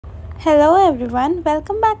Hello everyone,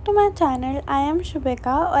 welcome back to my channel. I am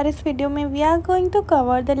Shubhika और इस video में we are going to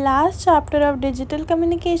cover the last chapter of digital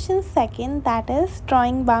communication second, that is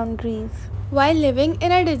drawing boundaries. While living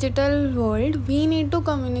in a digital world, we need to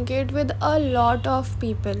communicate with a lot of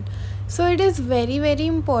people. So it is very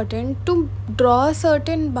important to draw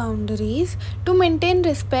certain boundaries to maintain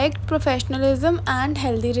respect, professionalism and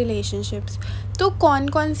healthy relationships. तो कौन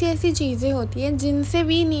कौन सी ऐसी चीज़ें होती हैं जिनसे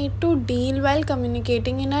we need to deal while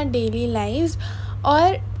communicating in our daily lives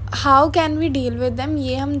और how can we deal with them,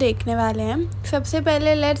 ये हम देखने वाले हैं. सबसे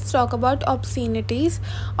पहले let's talk about ऑब्ससीनिटीज़.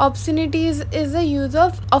 ऑब्ससीनिटीज़ is the use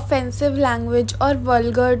of offensive language और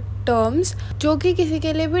वल्गर टर्म्स जो कि किसी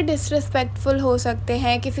के लिए भी डिसरिस्पेक्टफुल हो सकते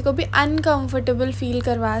हैं, किसी को भी अनकम्फर्टेबल फील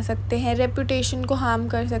करवा सकते हैं, रेपुटेशन को हार्म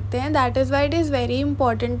कर सकते हैं. That is why it is very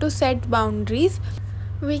important to set boundaries.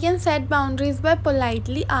 We can set boundaries by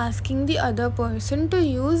politely asking the other person to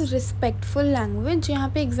use respectful language. यहाँ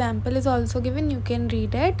पे example is also given, you can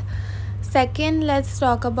read it. Second, let's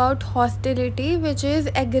talk about hostility, which is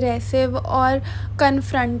aggressive or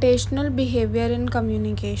confrontational behavior in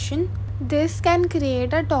communication. This can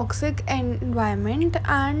create a toxic environment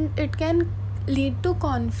and it can lead to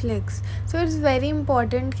conflicts. So it's very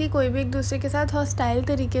important कि कोई भी एक दूसरे के साथ hostile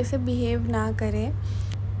तरीके से behave ना करे.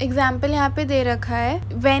 एग्जाम्पल यहाँ पे दे रखा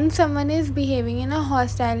है. When someone is behaving in a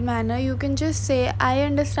hostile manner, you can just say, I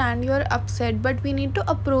understand you're upset, but we need to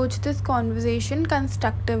approach this conversation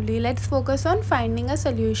constructively. Let's focus on finding a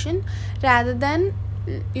solution rather than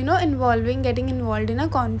getting involved in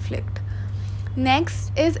a conflict.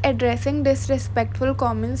 Next is addressing disrespectful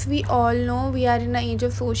comments. We all know we are in a age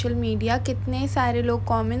of social media. कितने सारे लोग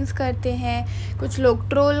comments करते हैं, कुछ लोग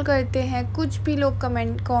troll करते हैं, कुछ भी लोग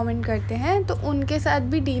comment करते हैं. तो उनके साथ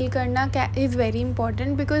भी deal करना is very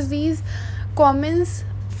important because these comments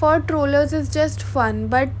for trollers is just fun,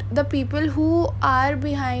 but the people who are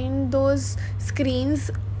behind those screens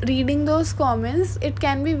reading those comments, it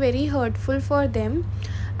can be very hurtful for them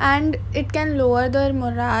and it can lower their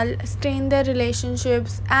morale, strain their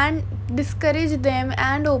relationships and discourage them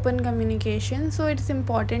and open communication. So it's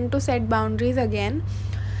important to set boundaries again.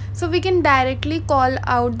 So we can directly call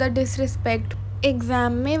out the disrespect.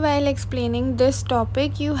 Exam में while explaining this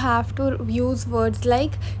topic, you have to use words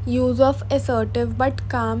like use of assertive but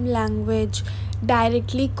calm language,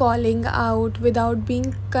 directly calling out without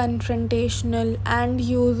being confrontational, and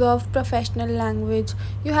use of professional language.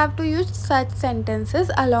 You have to use such sentences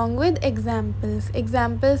along with examples.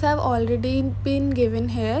 Examples have already been given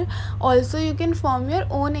here. Also you can form your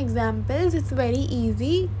own examples. It's very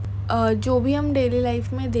easy. जो भी हम daily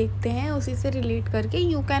life में देखते हैं उसी से relate करके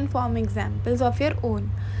you can form examples of your own.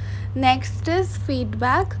 Next is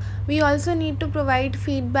feedback. We also need to provide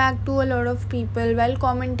feedback to a lot of people. While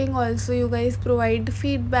commenting also, you guys provide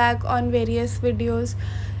feedback on various videos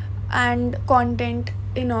and content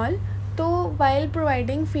in all. तो while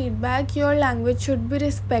providing feedback, your language should be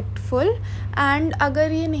respectful and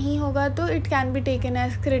अगर ये नहीं होगा तो it can be taken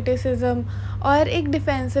as criticism और एक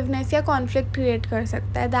defensiveness या conflict create कर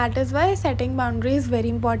सकता है. That is why setting boundaries is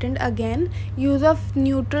very important. Again, use of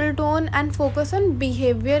neutral tone and focus on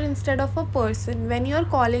behavior instead of a person. When you are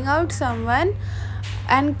calling out someone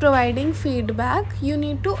and providing feedback, you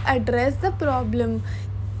need to address the problem.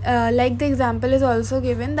 Like the example is also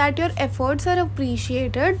given that your efforts are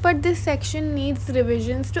appreciated, but this section needs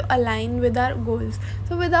revisions to align with our goals.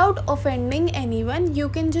 So without offending anyone, you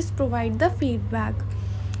can just provide the feedback.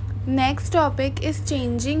 Next topic is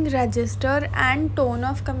changing register and tone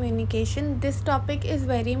of communication. This topic is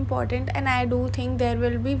very important and I do think there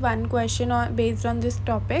will be one question based on this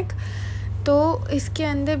topic. तो इसके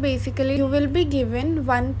अंदर basically you will be given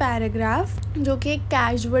one paragraph जो कि एक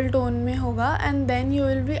casual tone में होगा and then you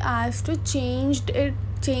will be asked to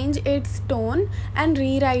change it's tone and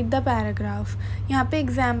re right the paragraph. यहाँ पे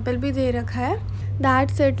एग्जाम्पल भी दे रखा है.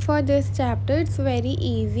 That's it for this chapter. It's very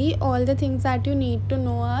easy. All the things that you need to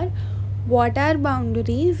know are what are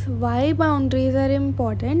boundaries, why boundaries are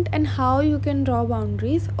important, and how you can draw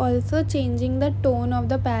boundaries. Also, changing the tone of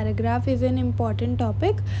the paragraph is an important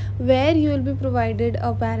topic where you will be provided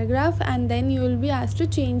a paragraph and then you will be asked to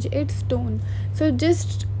change its tone. So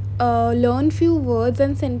just learn few words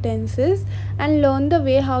and sentences and learn the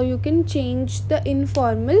way how you can change the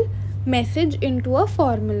informal message into a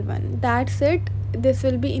formal one. That's it. This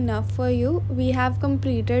will be enough for you. We have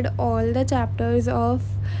completed all the chapters of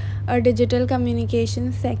a digital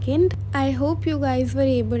communication second. I hope you guys were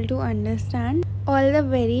able to understand. All the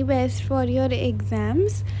very best for your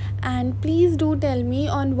exams, and please do tell me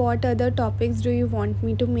on what other topics do you want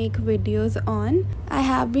me to make videos on. I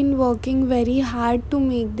have been working very hard to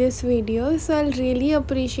make this video, so I'll really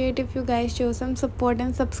appreciate if you guys show some support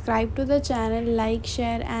and subscribe to the channel, like,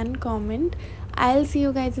 share and comment. I'll see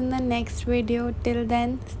you guys in the next video. Till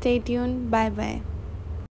then, stay tuned. Bye bye.